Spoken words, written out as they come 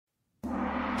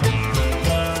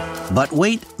But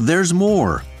wait, there's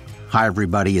more. Hi,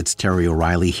 everybody. It's Terry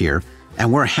O'Reilly here,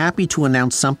 and we're happy to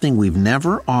announce something we've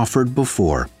never offered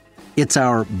before. It's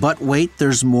our But Wait,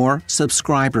 There's More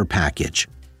subscriber package.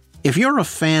 If you're a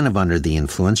fan of Under the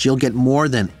Influence, you'll get more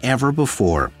than ever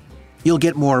before. You'll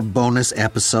get more bonus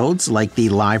episodes like the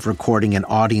live recording and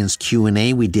audience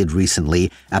Q&A we did recently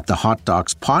at the Hot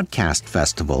Docs Podcast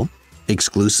Festival,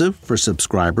 exclusive for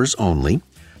subscribers only.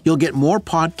 You'll get more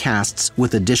podcasts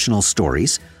with additional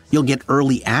stories. You'll get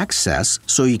early access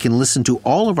so you can listen to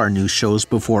all of our new shows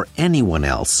before anyone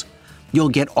else. You'll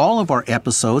get all of our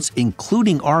episodes,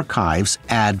 including archives,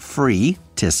 ad-free.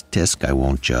 Tisk, tisk, I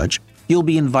won't judge. You'll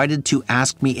be invited to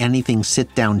Ask Me Anything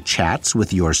sit-down chats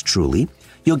with yours truly.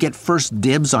 You'll get first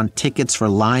dibs on tickets for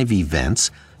live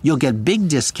events. You'll get big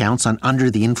discounts on Under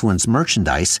the Influence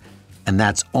merchandise. And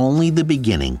that's only the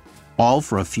beginning, all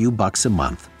for a few bucks a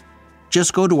month.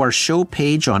 Just go to our show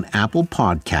page on Apple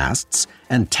Podcasts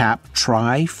and tap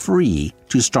Try Free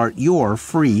to start your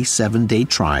free 7-day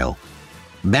trial.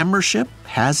 Membership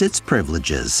has its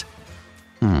privileges.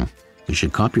 You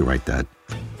should copyright that.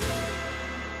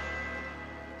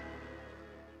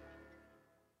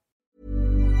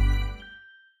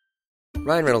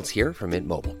 Ryan Reynolds here from Mint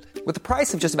Mobile. With the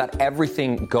price of just about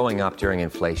everything going up during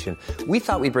inflation, we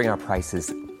thought we'd bring our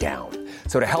prices down.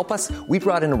 So to help us, we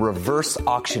brought in a reverse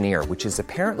auctioneer, which is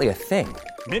apparently a thing.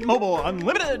 Mint Mobile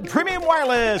Unlimited Premium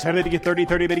Wireless. How to get 30,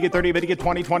 30, how to get 30, how to get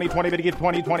 20, 20, 20, how to get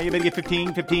 20, 20, how to get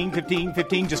 15, 15, 15,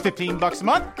 15, just $15 a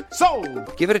month?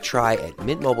 Sold! Give it a try at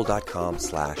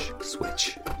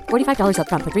mintmobile.com/switch. $45 up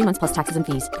front for 3 months plus taxes and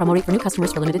fees. Promo rate for new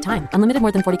customers for limited time. Unlimited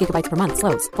more than 40 gigabytes per month.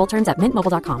 Slows full terms at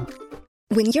mintmobile.com.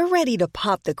 When you're ready to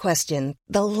pop the question,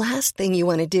 the last thing you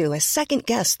want to do is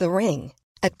second-guess the ring.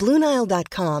 At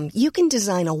BlueNile.com, you can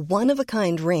design a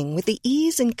one-of-a-kind ring with the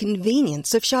ease and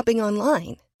convenience of shopping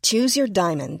online. Choose your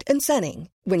diamond and setting.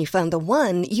 When you find the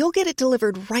one, you'll get it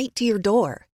delivered right to your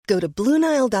door. Go to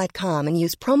BlueNile.com and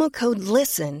use promo code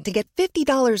LISTEN to get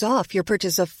 $50 off your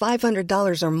purchase of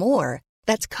 $500 or more.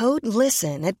 That's code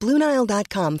LISTEN at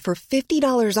BlueNile.com for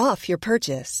 $50 off your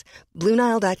purchase.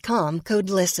 BlueNile.com, code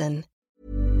LISTEN.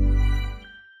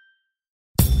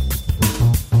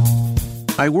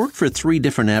 I worked for 3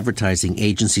 different advertising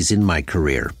agencies in my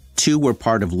career. 2 were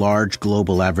part of large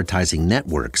global advertising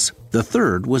networks. The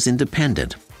third was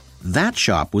independent. That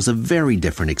shop was a very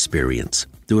different experience.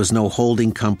 There was no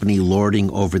holding company lording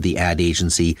over the ad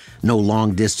agency, no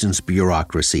long-distance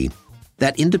bureaucracy.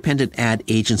 That independent ad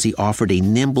agency offered a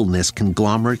nimbleness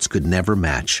conglomerates could never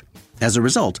match. As a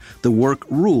result, the work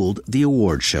ruled the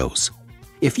award shows.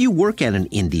 If you work at an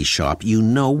indie shop, you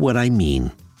know what I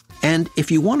mean. And if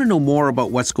you want to know more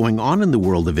about what's going on in the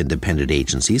world of independent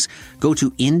agencies, go to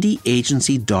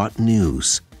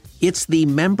indieagency.news. It's the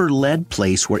member-led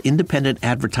place where independent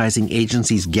advertising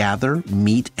agencies gather,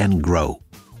 meet, and grow.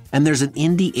 And there's an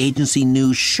Indie Agency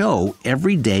News show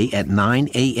every day at 9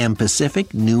 a.m.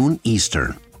 Pacific, noon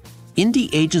Eastern.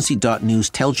 Indieagency.news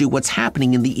tells you what's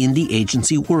happening in the indie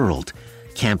agency world.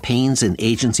 Campaigns and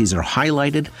agencies are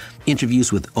highlighted.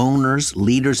 Interviews with owners,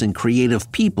 leaders, and creative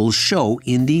people show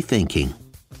indie thinking.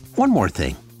 One more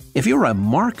thing. If you're a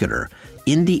marketer,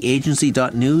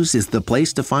 indieagency.news is the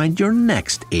place to find your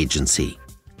next agency.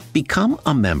 Become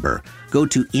a member. Go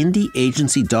to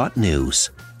indieagency.news.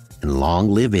 And long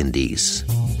live indies.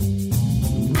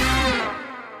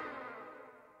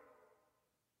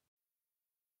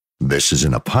 This is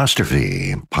an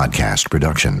Apostrophe podcast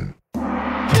production.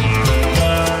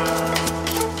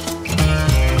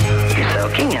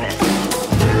 Soaking in it.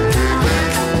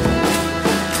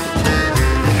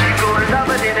 Go love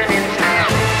it in an instant.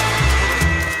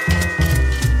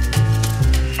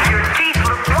 Your teeth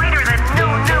look whiter than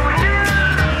new.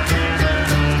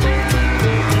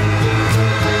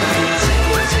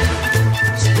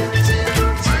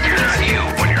 You're not you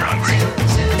when you're hungry.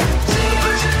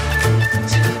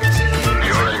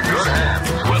 You're in good hands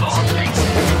with Austin.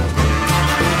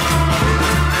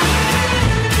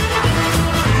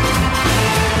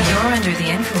 Under the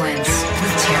Influence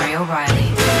with Terry O'Reilly.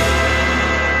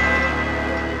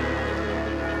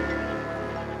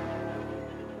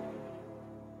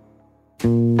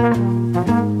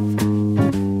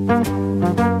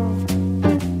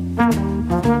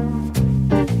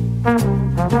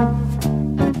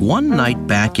 One night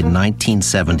back in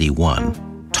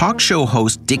 1971, talk show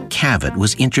host Dick Cavett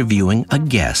was interviewing a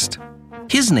guest.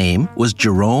 His name was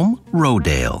Jerome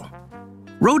Rodale.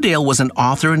 Rodale was an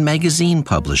author and magazine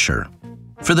publisher.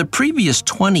 For the previous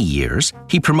 20 years,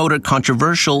 he promoted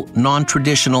controversial,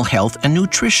 non-traditional health and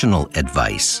nutritional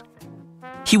advice.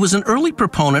 He was an early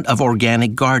proponent of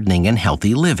organic gardening and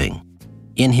healthy living.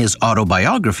 In his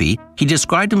autobiography, he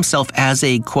described himself as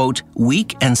a, quote,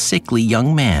 weak and sickly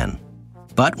young man.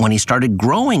 But when he started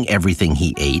growing everything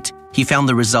he ate, he found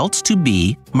the results to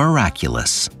be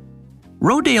miraculous.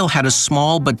 Rodale had a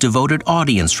small but devoted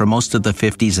audience for most of the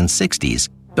 50s and 60s,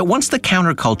 but once the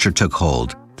counterculture took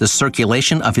hold, the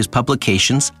circulation of his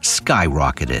publications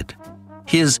skyrocketed.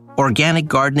 His Organic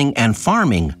Gardening and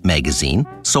Farming magazine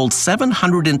sold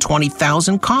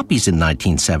 720,000 copies in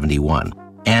 1971,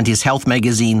 and his health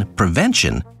magazine,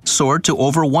 Prevention, soared to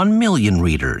over 1 million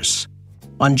readers.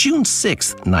 On June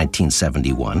 6,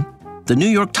 1971, the New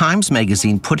York Times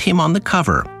magazine put him on the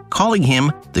cover, calling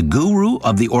him the guru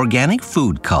of the organic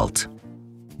food cult.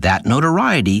 That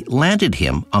notoriety landed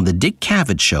him on the Dick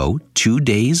Cavett Show 2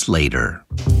 days later.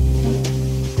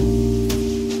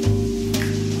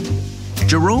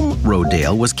 Jerome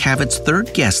Rodale was Cavett's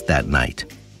third guest that night.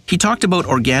 He talked about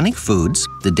organic foods,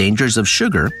 the dangers of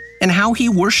sugar, and how he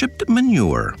worshipped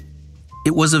manure.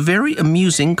 It was a very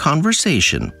amusing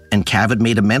conversation, and Cavett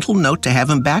made a mental note to have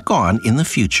him back on in the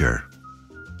future.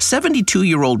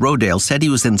 72-year-old Rodale said he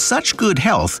was in such good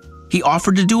health, he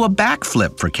offered to do a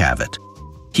backflip for Cavett.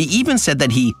 He even said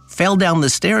that he fell down the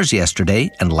stairs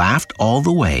yesterday and laughed all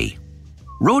the way.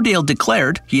 Rodale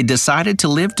declared he had decided to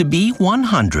live to be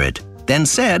 100, then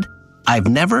said, "I've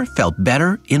never felt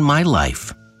better in my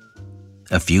life."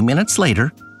 A few minutes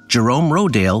later, Jerome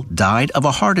Rodale died of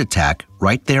a heart attack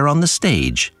right there on the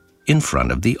stage in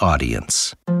front of the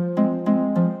audience.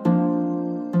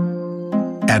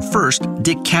 At first,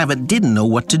 Dick Cavett didn't know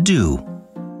what to do.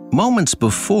 Moments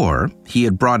before, he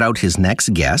had brought out his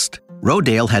next guest,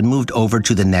 Rodale had moved over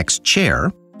to the next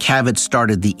chair, Cavett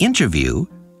started the interview,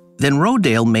 then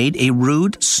Rodale made a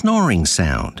rude snoring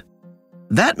sound.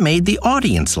 That made the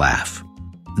audience laugh.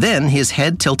 Then his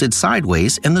head tilted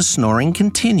sideways and the snoring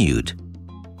continued.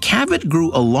 Cavett grew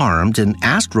alarmed and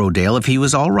asked Rodale if he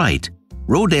was all right.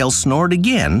 Rodale snored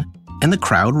again, and the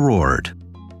crowd roared.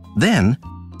 Then,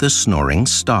 the snoring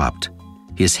stopped.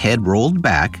 His head rolled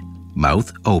back,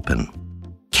 mouth open.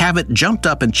 Cavett jumped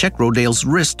up and checked Rodale's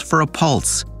wrist for a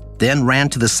pulse, then ran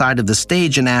to the side of the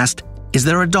stage and asked, "Is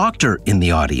there a doctor in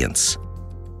the audience?"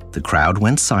 The crowd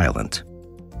went silent.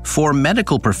 4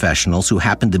 medical professionals who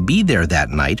happened to be there that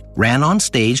night ran on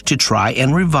stage to try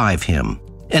and revive him.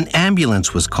 An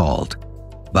ambulance was called,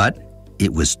 but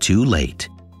it was too late.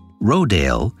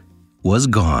 Rodale was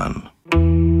gone.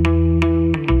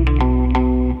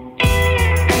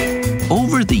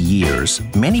 Over the years,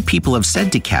 many people have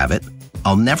said to Cavett,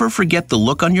 "I'll never forget the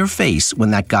look on your face when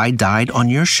that guy died on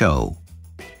your show."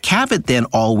 Cavett then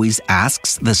always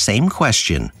asks the same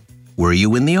question, "Were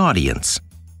you in the audience?"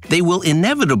 They will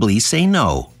inevitably say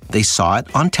no, they saw it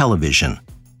on television.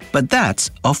 But that's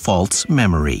a false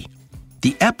memory.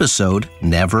 The episode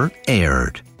never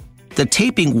aired. The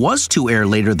taping was to air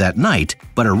later that night,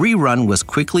 but a rerun was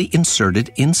quickly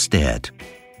inserted instead.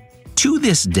 To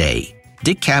this day,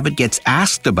 Dick Cavett gets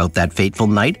asked about that fateful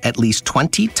night at least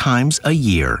 20 times a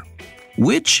year,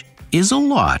 which is a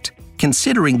lot,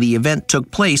 considering the event took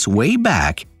place way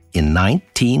back in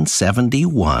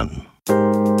 1971.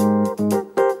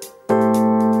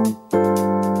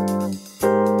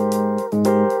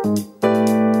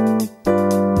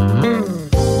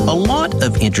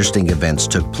 Of interesting events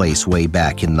took place way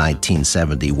back in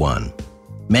 1971.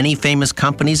 Many famous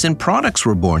companies and products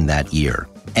were born that year,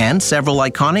 and several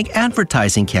iconic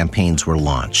advertising campaigns were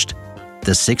launched.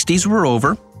 The 60s were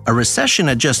over, a recession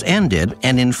had just ended,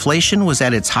 and inflation was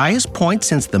at its highest point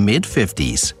since the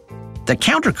mid-50s. The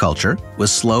counterculture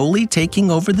was slowly taking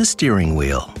over the steering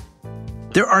wheel.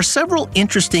 There are several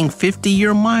interesting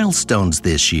 50-year milestones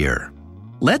this year.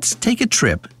 Let's take a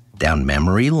trip down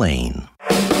memory lane.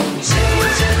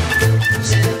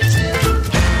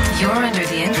 You're under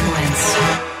the influence.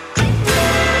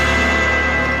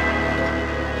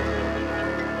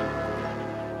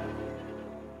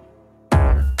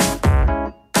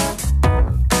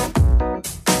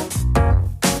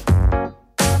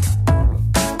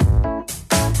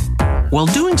 While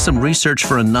doing some research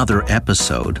for another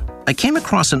episode, I came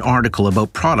across an article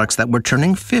about products that were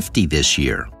turning 50 this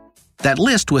year. That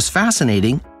list was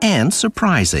fascinating and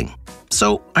surprising,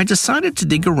 so I decided to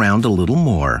dig around a little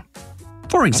more.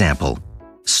 For example,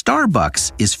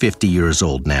 Starbucks is 50 years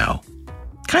old now.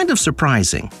 Kind of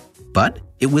surprising, but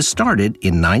it was started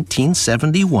in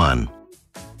 1971.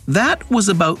 That was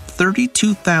about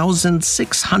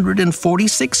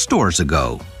 32,646 stores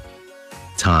ago.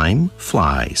 Time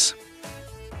flies.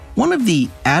 One of the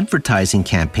advertising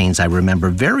campaigns I remember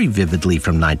very vividly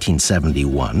from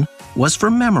 1971 was for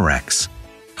Memorex.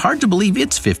 Hard to believe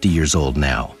it's 50 years old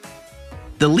now.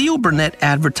 The Leo Burnett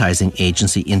Advertising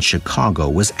Agency in Chicago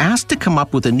was asked to come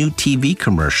up with a new TV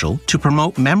commercial to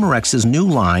promote Memorex's new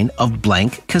line of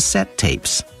blank cassette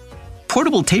tapes.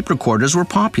 Portable tape recorders were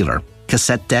popular,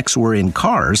 cassette decks were in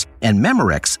cars, and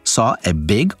Memorex saw a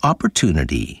big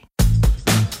opportunity.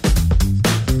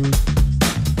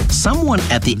 Someone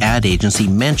at the ad agency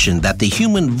mentioned that the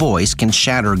human voice can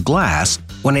shatter glass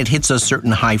when it hits a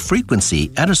certain high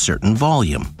frequency at a certain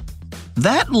volume.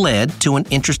 That led to an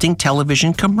interesting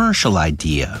television commercial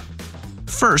idea.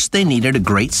 First, they needed a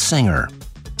great singer.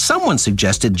 Someone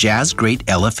suggested jazz great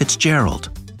Ella Fitzgerald.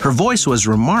 Her voice was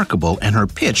remarkable and her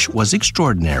pitch was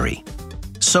extraordinary.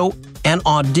 So, an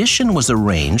audition was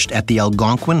arranged at the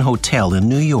Algonquin Hotel in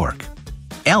New York.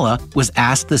 Ella was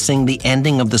asked to sing the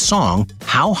ending of the song,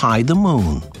 How High the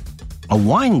Moon. A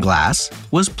wine glass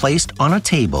was placed on a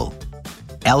table.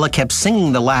 Ella kept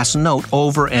singing the last note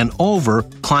over and over,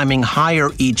 climbing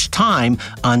higher each time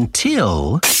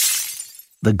until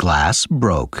the glass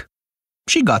broke.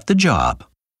 She got the job.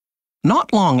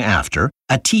 Not long after,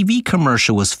 a TV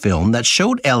commercial was filmed that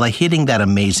showed Ella hitting that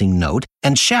amazing note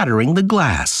and shattering the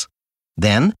glass.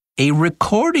 Then, a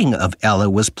recording of Ella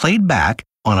was played back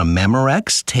on a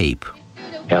Memorex tape.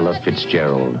 Ella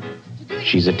Fitzgerald.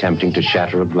 She's attempting to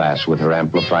shatter a glass with her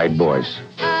amplified voice.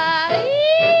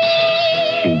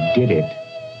 She did it.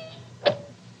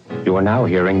 You are now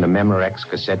hearing the Memorex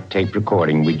cassette tape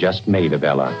recording we just made of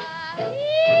Ella.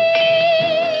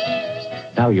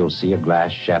 Now you'll see a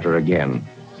glass shatter again.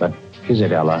 But is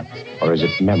it Ella or is it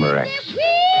Memorex?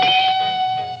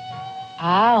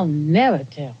 I'll never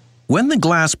tell. When the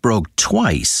glass broke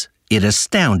twice, it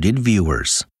astounded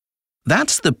viewers.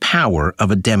 That's the power of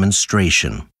a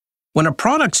demonstration. When a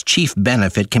product's chief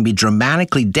benefit can be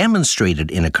dramatically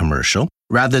demonstrated in a commercial,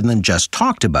 rather than just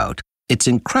talked about, it's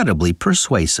incredibly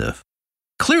persuasive.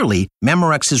 Clearly,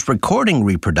 Memorex's recording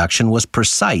reproduction was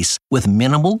precise with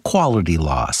minimal quality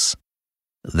loss.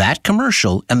 That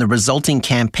commercial and the resulting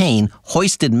campaign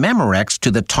hoisted Memorex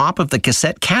to the top of the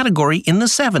cassette category in the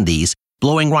 70s,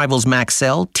 blowing rivals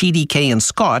Maxell, TDK, and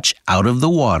Scotch out of the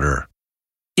water.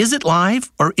 Is it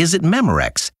live or is it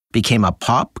Memorex became a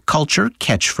pop culture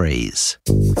catchphrase.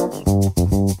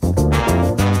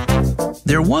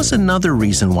 There was another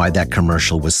reason why that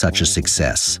commercial was such a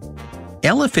success.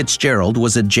 Ella Fitzgerald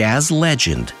was a jazz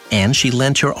legend, and she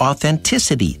lent her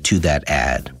authenticity to that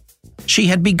ad. She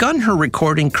had begun her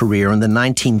recording career in the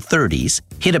 1930s,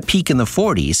 hit a peak in the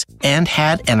 40s, and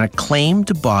had an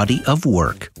acclaimed body of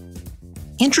work.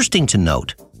 Interesting to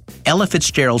note, Ella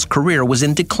Fitzgerald's career was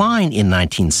in decline in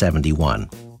 1971.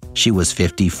 She was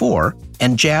 54,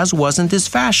 and jazz wasn't as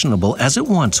fashionable as it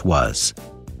once was.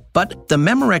 But the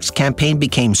Memorex campaign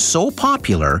became so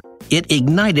popular, it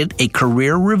ignited a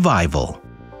career revival.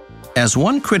 As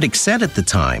one critic said at the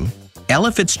time,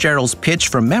 Ella Fitzgerald's pitch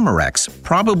for Memorex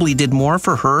probably did more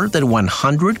for her than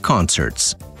 100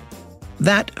 concerts.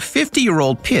 That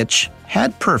 50-year-old pitch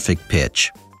had perfect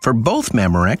pitch for both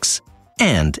Memorex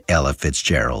and Ella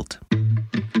Fitzgerald.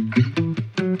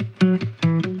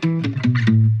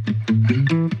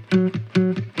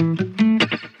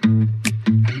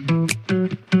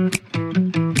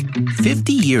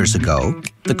 Years ago,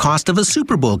 the cost of a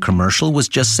Super Bowl commercial was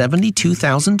just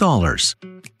 $72,000.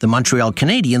 The Montreal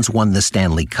Canadiens won the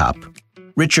Stanley Cup.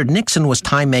 Richard Nixon was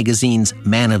Time Magazine's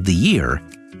Man of the Year,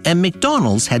 and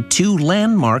McDonald's had two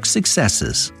landmark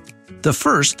successes. The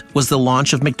first was the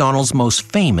launch of McDonald's most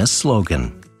famous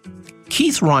slogan.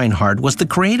 Keith Reinhardt was the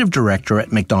creative director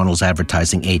at McDonald's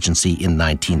Advertising Agency in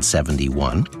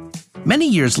 1971. Many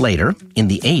years later, in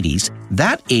the 80s,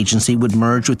 that agency would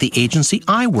merge with the agency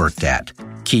I worked at.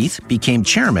 Keith became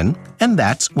chairman, and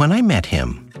that's when I met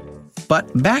him. But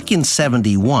back in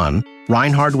 71,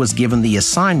 Reinhardt was given the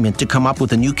assignment to come up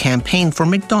with a new campaign for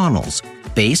McDonald's,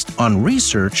 based on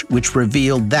research which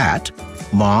revealed that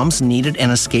moms needed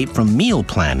an escape from meal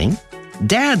planning,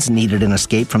 dads needed an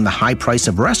escape from the high price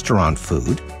of restaurant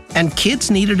food, and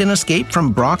kids needed an escape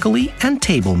from broccoli and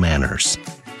table manners.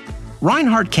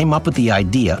 Reinhardt came up with the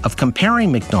idea of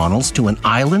comparing McDonald's to an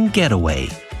island getaway.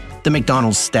 The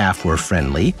McDonald's staff were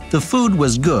friendly, the food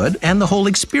was good, and the whole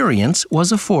experience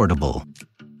was affordable.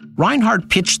 Reinhardt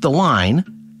pitched the line,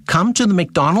 "Come to the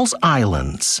McDonald's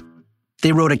Islands."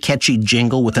 They wrote a catchy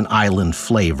jingle with an island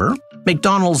flavor.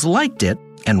 McDonald's liked it,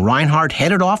 and Reinhardt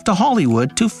headed off to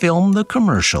Hollywood to film the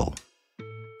commercial.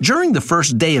 During the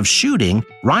first day of shooting,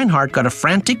 Reinhardt got a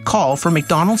frantic call from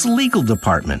McDonald's legal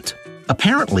department.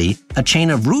 Apparently, a chain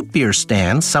of root beer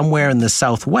stands somewhere in the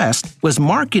Southwest was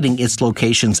marketing its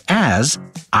locations as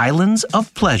Islands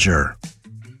of Pleasure.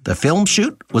 The film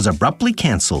shoot was abruptly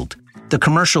canceled. The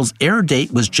commercial's air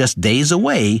date was just days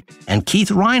away, and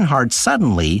Keith Reinhardt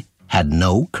suddenly had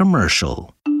no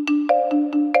commercial.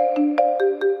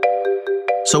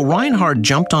 So Reinhardt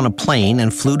jumped on a plane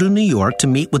and flew to New York to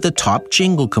meet with the top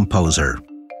jingle composer.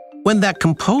 When that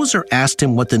composer asked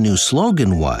him what the new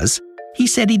slogan was, he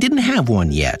said he didn't have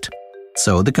one yet.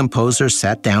 So the composer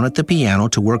sat down at the piano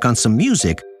to work on some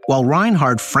music while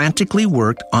Reinhardt frantically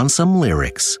worked on some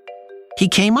lyrics. He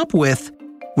came up with,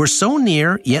 "We're so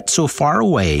near yet so far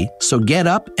away, so get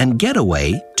up and get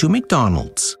away to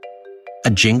McDonald's." A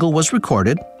jingle was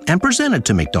recorded and presented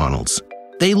to McDonald's.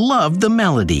 They loved the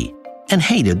melody and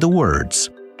hated the words.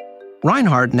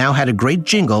 Reinhardt now had a great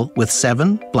jingle with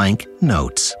 7 blank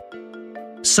notes.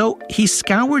 So he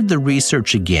scoured the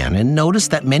research again and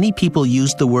noticed that many people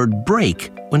used the word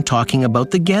break when talking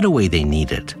about the getaway they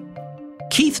needed.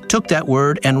 Keith took that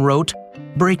word and wrote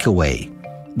breakaway,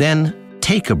 then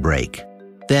take a break,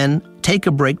 then take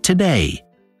a break today.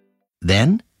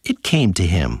 Then it came to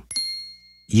him.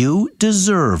 You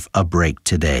deserve a break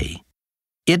today.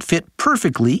 It fit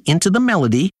perfectly into the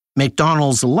melody.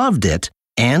 McDonald's loved it,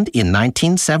 and in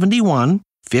 1971,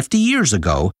 50 years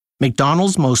ago,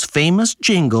 McDonald's most famous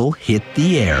jingle hit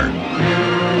the air.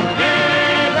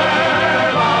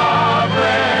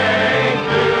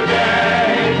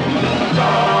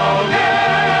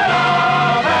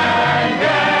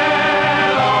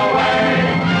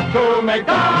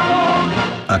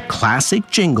 A classic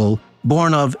jingle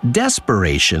born of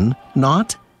desperation,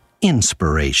 not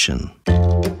inspiration.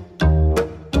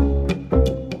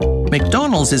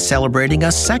 McDonald's is celebrating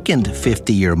a second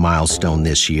 50-year milestone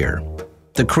this year,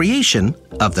 the creation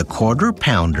of the Quarter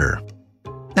Pounder.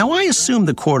 Now, I assume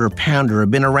the Quarter Pounder had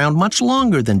been around much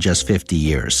longer than just 50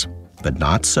 years, but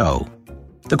not so.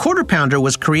 The Quarter Pounder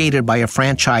was created by a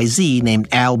franchisee named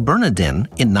Al Bernardin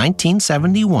in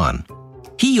 1971.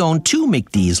 He owned 2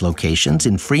 McD's locations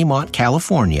in Fremont,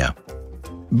 California.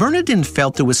 Bernardin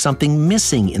felt there was something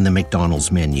missing in the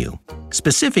McDonald's menu.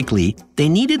 Specifically, they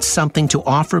needed something to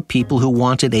offer people who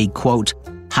wanted a, quote,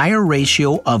 higher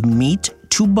ratio of meat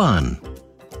to bun.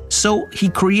 So he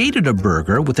created a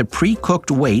burger with a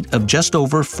pre-cooked weight of just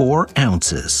over 4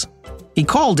 ounces. He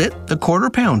called it the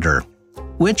Quarter Pounder,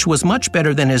 which was much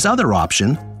better than his other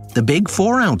option, the Big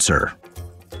 4-ouncer.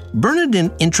 Bernardin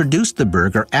introduced the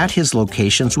burger at his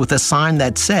locations with a sign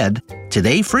that said,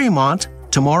 "Today Fremont,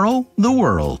 tomorrow the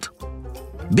world."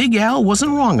 Big Al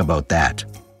wasn't wrong about that.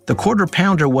 The Quarter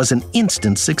Pounder was an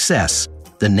instant success.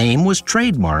 The name was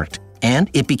trademarked, and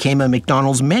it became a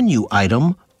McDonald's menu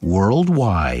item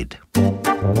worldwide.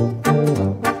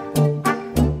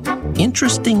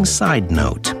 Interesting side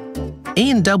note.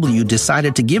 A&W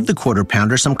decided to give the Quarter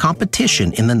Pounder some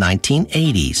competition in the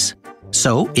 1980s.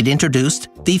 So it introduced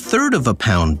the 1/3 of a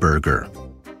pound burger.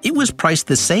 It was priced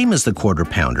the same as the Quarter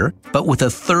Pounder, but with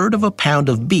 1/3 of a pound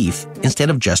of beef instead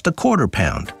of just a 1/4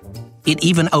 pound. It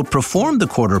even outperformed the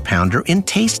Quarter Pounder in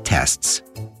taste tests.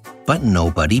 But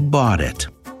nobody bought it.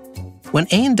 When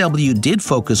A&W did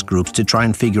focus groups to try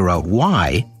and figure out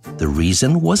why, the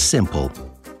reason was simple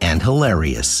and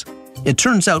hilarious. It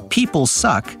turns out people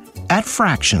suck at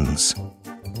fractions.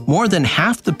 More than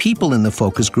half the people in the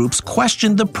focus groups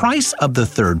questioned the price of the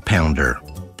 1/3 pounder.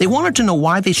 They wanted to know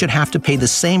why they should have to pay the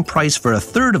same price for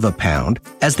 1/3 of a pound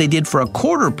as they did for a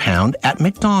 1/4 pound at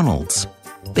McDonald's.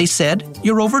 They said,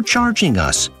 "You're overcharging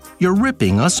us. You're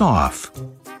ripping us off."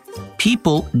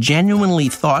 People genuinely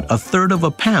thought 1/3 of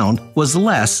a pound was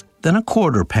less than a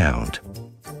 1/4 pound.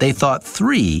 They thought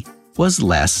 3 was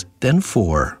less than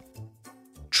 4.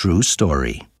 True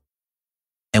story.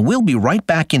 And we'll be right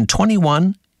back in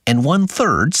 21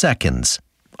 1/3 seconds.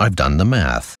 I've done the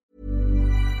math.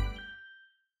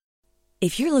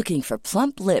 If you're looking for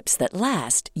plump lips that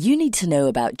last, you need to know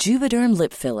about Juvederm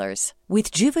lip fillers.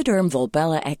 With Juvederm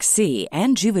Volbella XC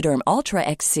and Juvederm Ultra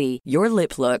XC, your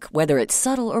lip look, whether it's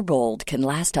subtle or bold, can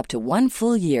last up to 1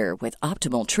 full year with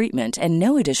optimal treatment and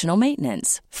no additional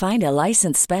maintenance. Find a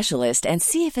licensed specialist and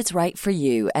see if it's right for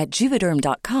you at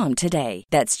Juvederm.com today.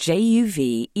 That's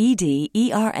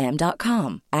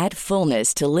JUVEDERM.com. Add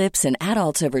fullness to lips in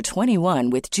adults over 21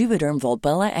 with Juvederm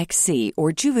Volbella XC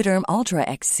or Juvederm Ultra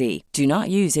XC. Do not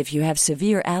use if you have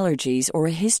severe allergies or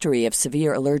a history of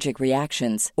severe allergic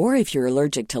reactions, or if you're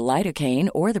allergic to lidocaine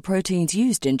or the proteins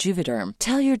used in Juvederm.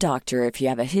 Tell your doctor if you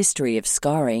have a history of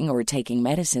scarring or taking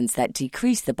medicines that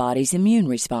decrease the body's immune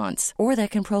response or that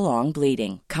can prolong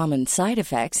bleeding. Common side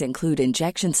effects include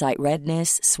injection site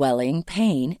redness, swelling,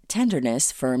 pain,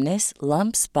 tenderness, firmness,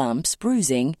 lumps, bumps,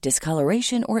 bruising,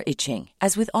 discoloration, or itching.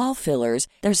 As with all fillers,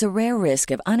 there's a rare risk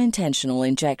of unintentional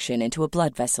injection into a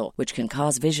blood vessel, which can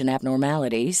cause vision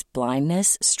abnormalities,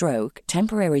 blindness, stroke,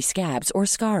 temporary scabs, or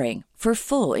scarring. For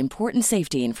full important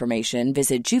safety information,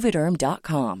 visit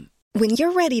Juvederm.com. When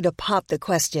you're ready to pop the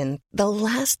question, the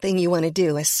last thing you want to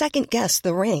do is second-guess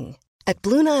the ring. At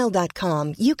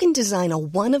BlueNile.com, you can design a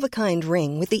one-of-a-kind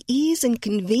ring with the ease and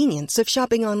convenience of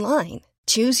shopping online.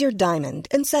 Choose your diamond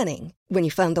and setting. When you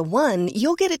find the one,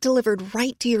 you'll get it delivered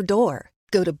right to your door.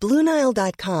 Go to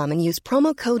BlueNile.com and use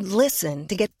promo code LISTEN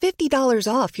to get $50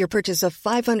 off your purchase of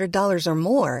 $500 or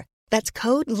more. That's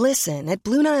code LISTEN at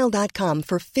BlueNile.com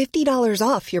for $50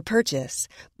 off your purchase.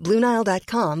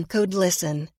 BlueNile.com, code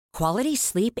LISTEN. Quality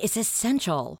sleep is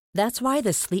essential. That's why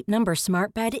the Sleep Number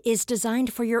Smart Bed is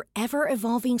designed for your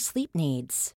ever-evolving sleep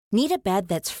needs. Need a bed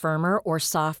that's firmer or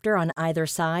softer on either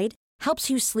side? Helps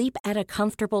you sleep at a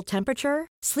comfortable temperature?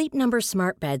 Sleep Number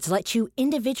Smart Beds let you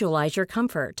individualize your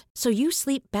comfort, so you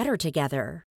sleep better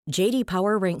together. J.D.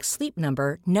 Power ranks Sleep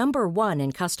Number number 1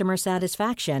 in customer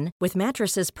satisfaction with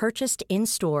mattresses purchased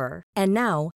in-store. And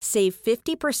now, save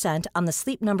 50% on the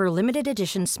Sleep Number Limited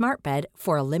Edition Smart Bed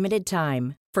for a limited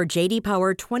time. For J.D.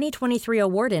 Power 2023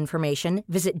 award information,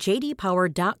 visit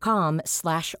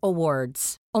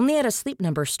jdpower.com/awards. Only at a Sleep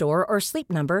Number store or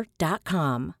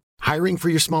sleepnumber.com. Hiring for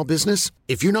your small business?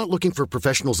 If you're not looking for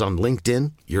professionals on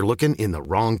LinkedIn, you're looking in the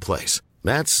wrong place.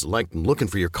 That's like looking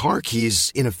for your car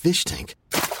keys in a fish tank.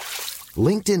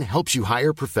 LinkedIn helps you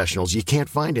hire professionals you can't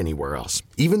find anywhere else,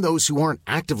 even those who aren't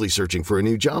actively searching for a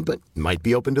new job but might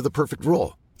be open to the perfect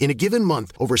role. In a given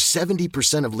month, over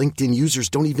 70% of LinkedIn users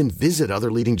don't even visit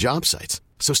other leading job sites.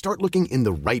 So start looking in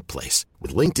the right place.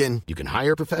 With LinkedIn, you can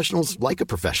hire professionals like a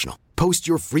professional. Post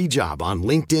your free job on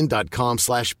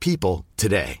linkedin.com/people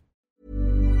today.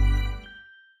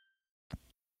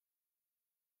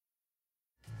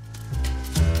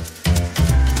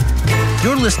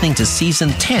 You're listening to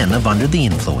Season 10 of Under the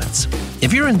Influence.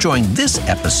 If you're enjoying this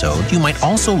episode, you might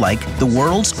also like The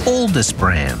World's Oldest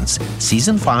Brands,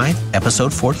 Season 5,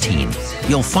 Episode 14.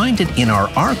 You'll find it in our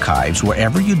archives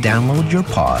wherever you download your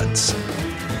pods.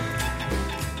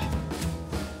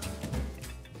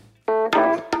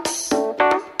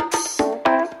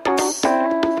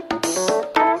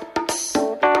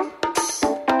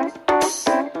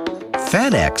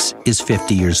 FedEx is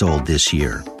 50 years old this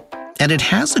year. And it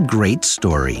has a great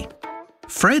story.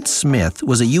 Fred Smith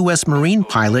was a U.S. Marine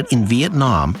pilot in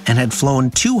Vietnam and had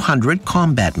flown 200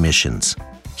 combat missions.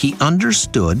 He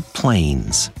understood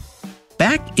planes.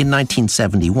 Back in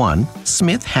 1971,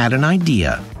 Smith had an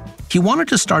idea. He wanted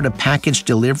to start a package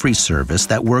delivery service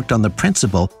that worked on the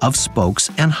principle of spokes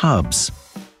and hubs.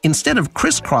 Instead of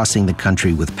crisscrossing the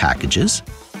country with packages,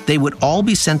 they would all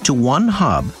be sent to one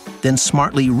hub, then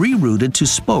smartly rerouted to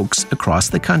spokes across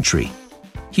the country.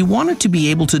 He wanted to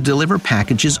be able to deliver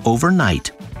packages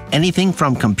overnight, anything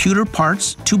from computer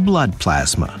parts to blood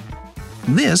plasma.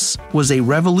 This was a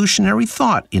revolutionary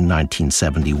thought in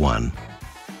 1971.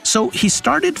 So he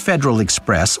started Federal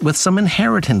Express with some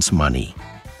inheritance money.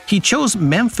 He chose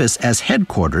Memphis as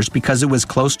headquarters because it was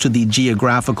close to the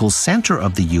geographical center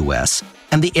of the U.S.,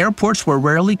 and the airports were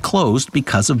rarely closed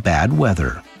because of bad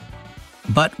weather.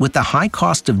 But with the high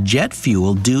cost of jet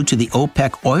fuel due to the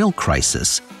OPEC oil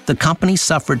crisis, the company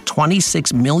suffered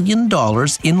 $26 million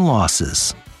in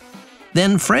losses.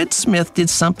 Then Fred Smith did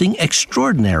something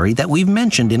extraordinary that we've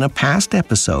mentioned in a past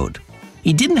episode.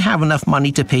 He didn't have enough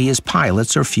money to pay his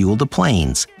pilots or fuel the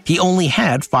planes. He only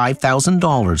had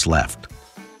 $5,000 left.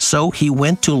 So he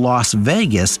went to Las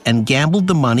Vegas and gambled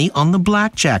the money on the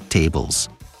blackjack tables.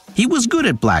 He was good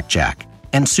at blackjack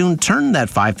and soon turned that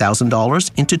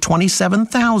 $5,000 into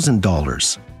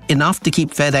 $27,000, enough to keep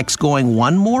FedEx going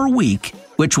one more week,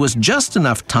 which was just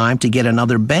enough time to get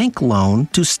another bank loan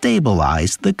to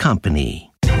stabilize the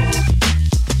company.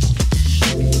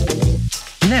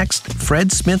 Next,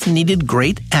 Fred Smith needed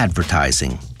great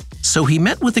advertising. So he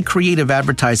met with a creative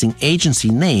advertising agency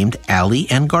named Alley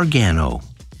 & Gargano.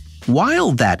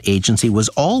 While that agency was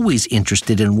always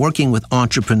interested in working with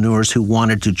entrepreneurs who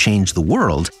wanted to change the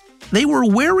world, they were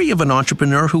wary of an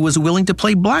entrepreneur who was willing to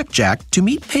play blackjack to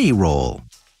meet payroll.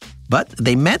 But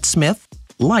they met Smith,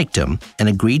 liked him, and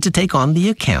agreed to take on the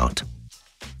account.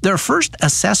 Their first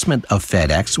assessment of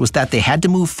FedEx was that they had to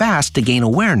move fast to gain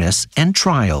awareness and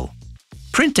trial.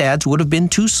 Print ads would have been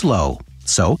too slow,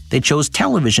 so they chose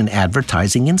television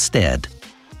advertising instead.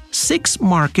 6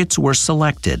 markets were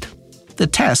selected. The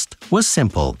test was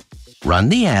simple: run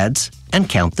the ads and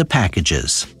count the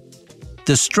packages.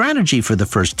 The strategy for the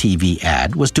first TV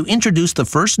ad was to introduce the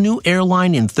first new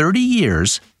airline in 30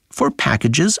 years for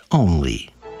packages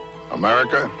only.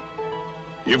 America,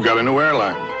 you've got a new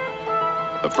airline.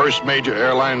 The first major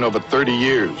airline in over 30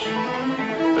 years.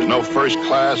 There's no first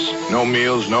class, no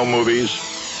meals, no movies.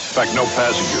 In fact, no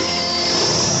passengers.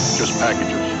 Just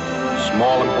packages.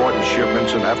 small, important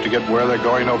shipments and have to get where they're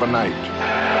going overnight.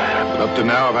 But up to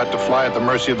now, I've had to fly at the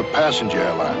mercy of the passenger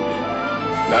airlines.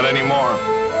 Not anymore.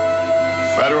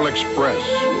 Federal Express,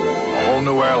 a whole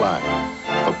new airline,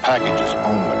 for packages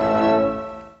only.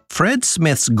 Fred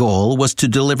Smith's goal was to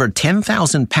deliver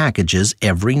 10,000 packages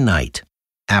every night.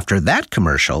 After that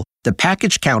commercial, the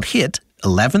package count hit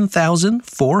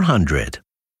 11,400.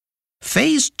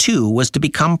 Phase 2 was to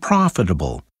become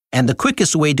profitable, and the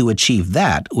quickest way to achieve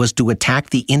that was to attack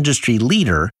the industry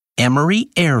leader, Emery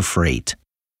Air Freight.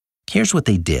 Here's what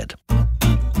they did.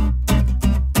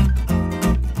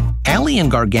 Alley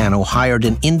and Gargano hired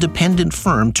an independent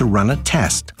firm to run a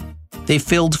test. They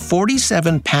filled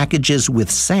 47 packages with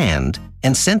sand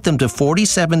and sent them to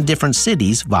 47 different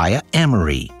cities via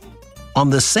Emery. On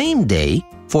the same day,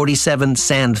 47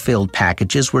 sand-filled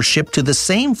packages were shipped to the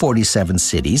same 47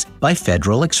 cities by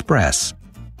Federal Express.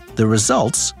 The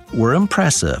results were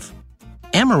impressive.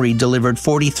 Emery delivered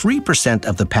 43%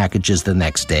 of the packages the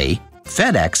next day.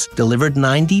 FedEx delivered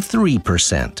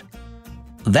 93%.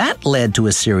 That led to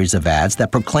a series of ads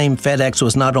that proclaimed FedEx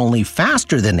was not only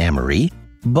faster than Emery,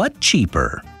 but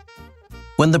cheaper.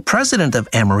 When the president of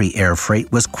Emery Air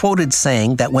Freight was quoted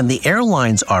saying that when the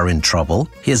airlines are in trouble,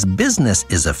 his business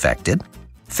is affected,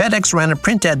 FedEx ran a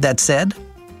print ad that said,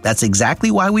 "That's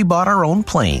exactly why we bought our own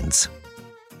planes."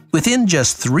 Within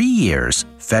just 3 years,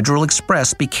 Federal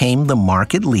Express became the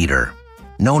market leader.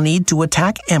 No need to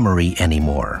attack Emery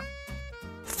anymore.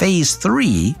 Phase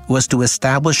 3 was to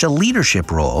establish a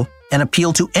leadership role and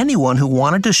appeal to anyone who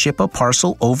wanted to ship a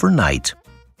parcel overnight.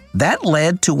 That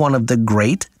led to one of the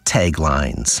great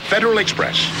taglines. Federal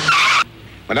Express.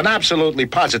 When it absolutely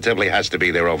positively has to be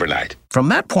there overnight. From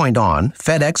that point on,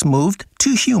 FedEx moved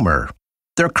to humor.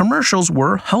 Their commercials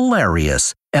were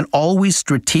hilarious and always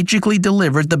strategically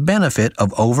delivered the benefit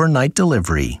of overnight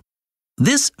delivery.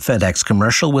 This FedEx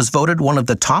commercial was voted one of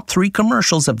the top 3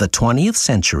 commercials of the 20th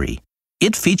century.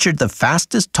 It featured the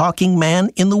fastest talking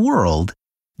man in the world,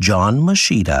 John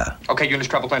Machida. Okay, Eunice,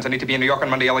 travel plans. I need to be in New York on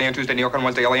Monday, LA on Tuesday, New York on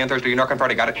Wednesday, LA on Thursday, New York on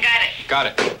Friday. Got it? Got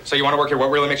it. So you want to work here.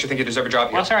 What really makes you think you deserve a job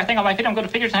here? Well, sir, I think on my feet I'm good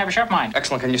at figures and have a sharp mind.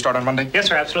 Excellent. Can you start on Monday? Yes,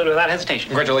 sir, absolutely, without hesitation.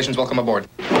 Congratulations. Welcome aboard.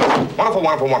 Wonderful,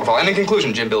 wonderful, wonderful. And in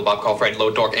conclusion, Jim, Bill, Bob, Call, Fred,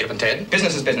 Load, Dork, Adolf, and Ted.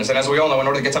 Business is business. And as we all know, in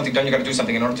order to get something done, you got to do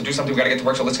something. In order to do something, we got to get to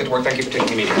work. So let's get to work. Thank you for taking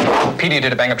the meeting. Petey, you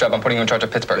did a bang-up job. I'm putting you in charge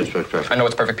of Pittsburgh. Pittsburgh, perfect. I know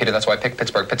it's perfect, Peter. That's why I picked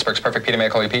Pittsburgh. Pittsburgh's perfect. Peter, may I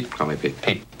call you Pete? Call me Pete.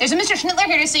 Pete. There's a Mr. Schnittler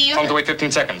here to see you. Tell him to wait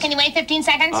 15 seconds. Can you wait 15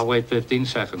 seconds? I'll wait 15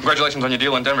 seconds. Congratulations on your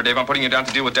deal in Denver, Dave. I'm putting you down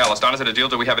to deal with Dallas. Don, is it a deal?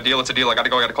 Do we have a deal? It's a deal. I got to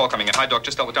go. I got a call coming in. Hi, Doc.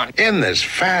 Just dealt with Don. In this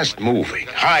fast-moving,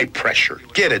 high-pressure,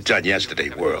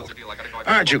 get-it-done-yesterday world,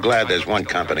 aren't you glad there's one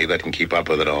company that can keep up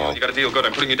with it all? You got a deal. Good.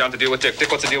 I'm putting you down to deal with Dick.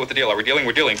 Dick, what's the deal with the deal? Are we dealing?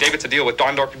 We're dealing. Dave, it's a deal with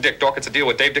Don, Dork, and Dick. Dork, it's a deal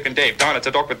with Dave, Dick, and Dave. Don, it's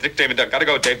a Dork with Dick, Dave, and Dick. Gotta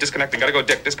go, Dave. Disconnecting. Gotta go,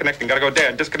 Dick. Disconnecting. Gotta go,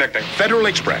 Dan. Disconnecting. Federal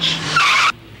Express.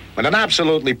 When it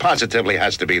absolutely positively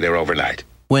has to be there overnight.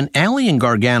 When Alley and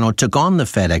Gargano took on the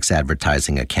FedEx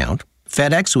advertising account,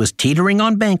 FedEx was teetering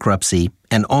on bankruptcy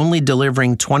and only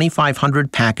delivering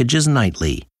 2,500 packages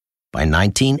nightly. By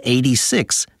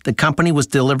 1986, the company was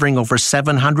delivering over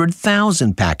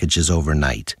 700,000 packages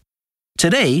overnight.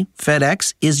 Today,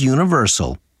 FedEx is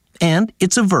universal, and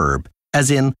it's a verb, as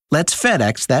in, let's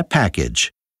FedEx that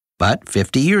package. But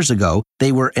 50 years ago,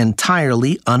 they were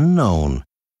entirely unknown,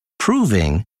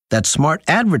 proving that smart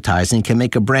advertising can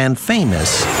make a brand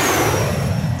famous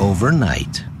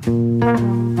overnight.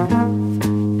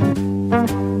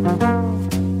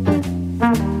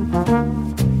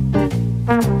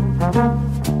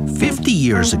 50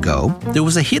 years ago, there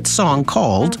was a hit song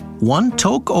called One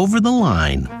Toke Over the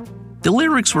Line. The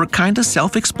lyrics were kinda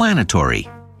self-explanatory,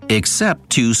 except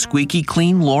to squeaky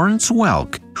clean Lawrence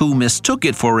Welk, who mistook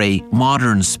it for a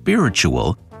modern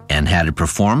spiritual and had it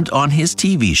performed on his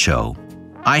TV show.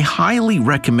 I highly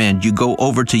recommend you go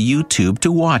over to YouTube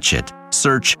to watch it.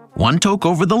 Search One Toke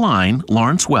Over the Line,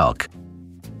 Lawrence Welk.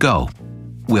 Go.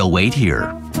 We'll wait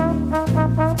here.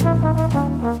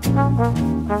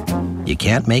 You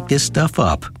can't make this stuff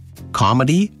up.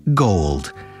 Comedy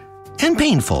gold. And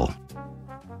painful.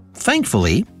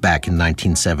 Thankfully, back in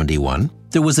 1971,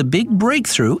 there was a big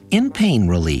breakthrough in pain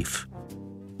relief.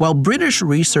 While British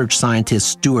research scientist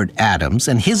Stuart Adams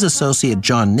and his associate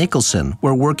John Nicholson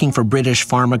were working for British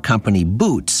pharma company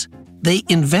Boots, they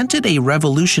invented a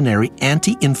revolutionary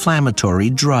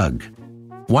anti-inflammatory drug.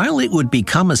 While it would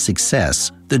become a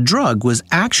success, the drug was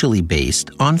actually based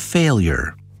on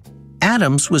failure.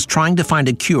 Adams was trying to find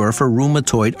a cure for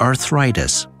rheumatoid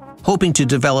arthritis, hoping to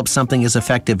develop something as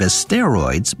effective as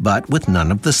steroids, but with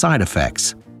none of the side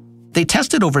effects. They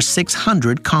tested over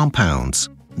 600 compounds,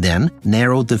 then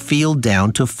narrowed the field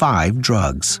down to 5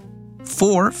 drugs.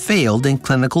 4 failed in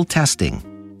clinical testing.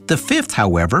 The fifth,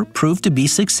 however, proved to be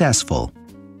successful.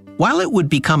 While it would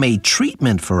become a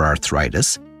treatment for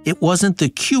arthritis, it wasn't the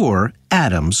cure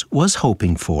Adams was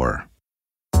hoping for.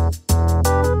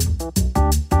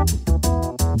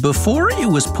 Before it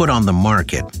was put on the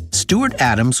market, Stuart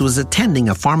Adams was attending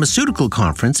a pharmaceutical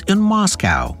conference in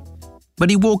Moscow. But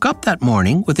he woke up that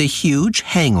morning with a huge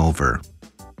hangover.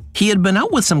 He had been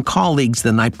out with some colleagues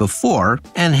the night before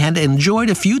and had enjoyed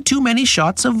a few too many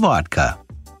shots of vodka.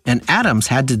 And Adams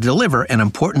had to deliver an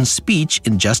important speech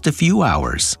in just a few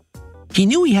hours. He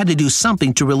knew he had to do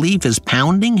something to relieve his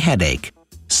pounding headache,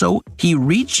 so he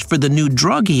reached for the new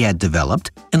drug he had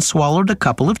developed and swallowed a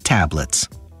couple of tablets.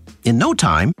 In no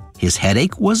time, his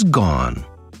headache was gone.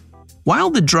 While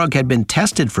the drug had been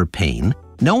tested for pain,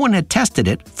 no one had tested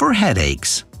it for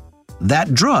headaches.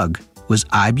 That drug was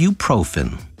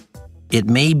ibuprofen. It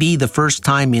may be the first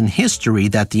time in history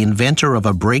that the inventor of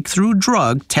a breakthrough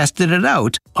drug tested it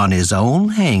out on his own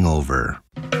hangover.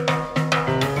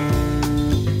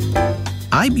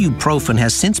 Ibuprofen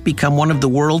has since become one of the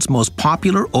world's most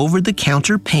popular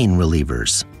over-the-counter pain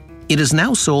relievers. It is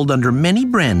now sold under many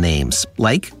brand names,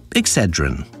 like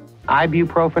Excedrin.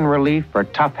 Ibuprofen relief for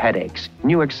tough headaches.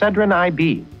 New Excedrin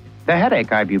IB. The headache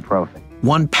ibuprofen.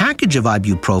 One package of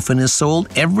ibuprofen is sold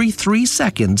every 3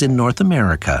 seconds in North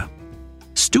America.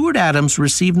 Stuart Adams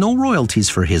received no royalties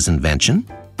for his invention,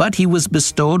 but he was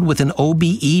bestowed with an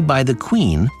OBE by the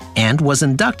Queen and was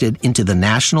inducted into the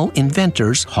National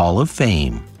Inventors Hall of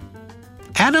Fame.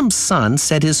 Adams' son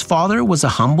said his father was a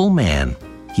humble man.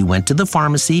 He went to the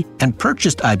pharmacy and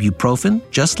purchased ibuprofen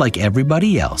just like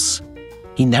everybody else.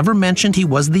 He never mentioned he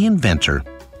was the inventor,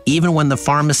 even when the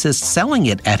pharmacist selling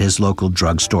it at his local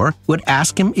drugstore would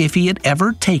ask him if he had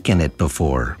ever taken it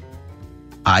before.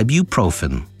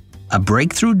 Ibuprofen, a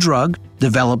breakthrough drug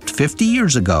developed 50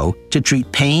 years ago to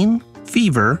treat pain,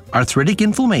 fever, arthritic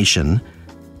inflammation,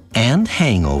 and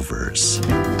hangovers.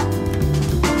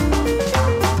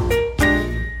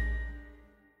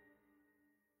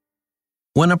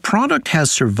 When a product has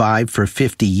survived for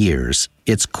 50 years,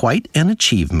 it's quite an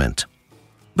achievement.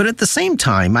 But at the same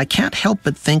time, I can't help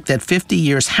but think that 50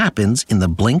 years happens in the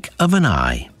blink of an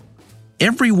eye.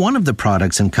 Every one of the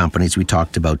products and companies we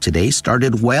talked about today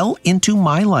started well into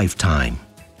my lifetime.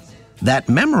 That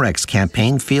Memorex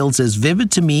campaign feels as vivid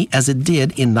to me as it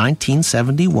did in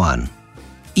 1971,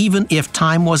 even if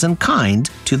time wasn't kind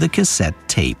to the cassette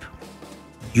tape.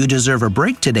 You Deserve a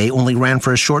Break Today only ran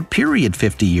for a short period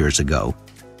 50 years ago,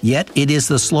 yet it is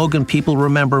the slogan people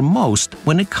remember most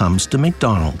when it comes to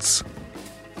McDonald's.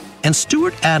 And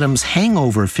Stuart Adams'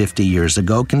 hangover 50 years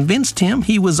ago convinced him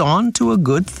he was on to a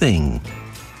good thing.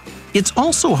 It's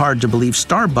also hard to believe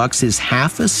Starbucks is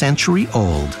half a century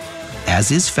old, as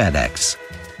is FedEx,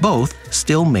 both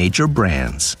still major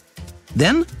brands.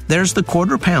 Then there's the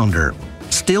Quarter Pounder,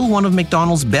 still one of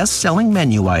McDonald's best-selling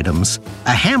menu items,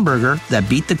 a hamburger that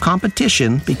beat the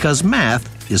competition because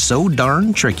math is so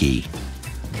darn tricky.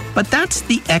 But that's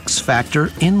the X factor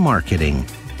in marketing.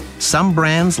 Some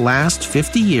brands last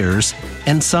 50 years,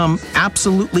 and some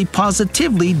absolutely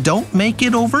positively don't make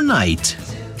it overnight.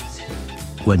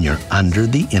 When you're under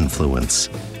the influence.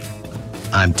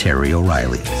 I'm Terry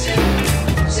O'Reilly.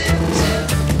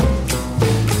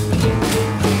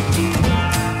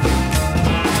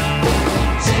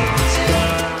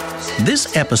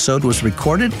 This episode was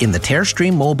recorded in the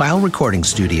Terrestream Mobile Recording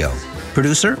Studio.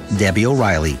 Producer, Debbie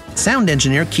O'Reilly. Sound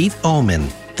engineer, Keith Oman.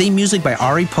 Theme music by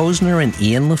Ari Posner and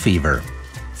Ian Lefevre.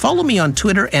 Follow me on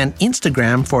Twitter and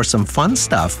Instagram for some fun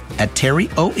stuff at Terry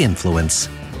O Influence.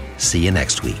 See you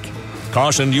next week.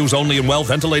 Caution, use only in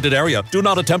well-ventilated area. Do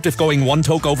not attempt if going one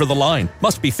toke over the line.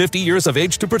 Must be 50 years of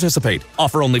age to participate.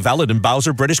 Offer only valid in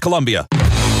Bowser, British Columbia.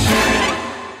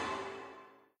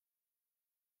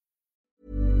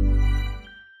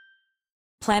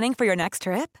 Planning for your next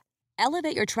trip?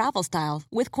 Elevate your travel style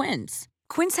with Quince.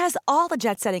 Quince has all the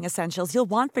jet-setting essentials you'll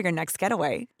want for your next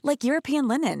getaway, like European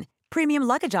linen, premium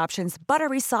luggage options,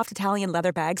 buttery soft Italian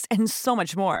leather bags, and so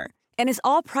much more. And is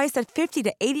all priced at 50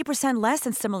 to 80% less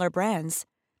than similar brands.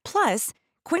 Plus,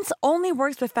 Quince only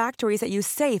works with factories that use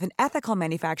safe and ethical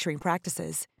manufacturing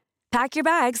practices. Pack your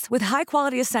bags with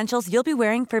high-quality essentials you'll be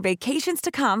wearing for vacations to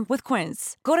come with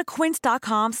Quince. Go to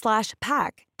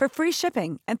quince.com/pack for free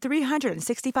shipping and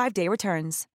 365-day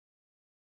returns.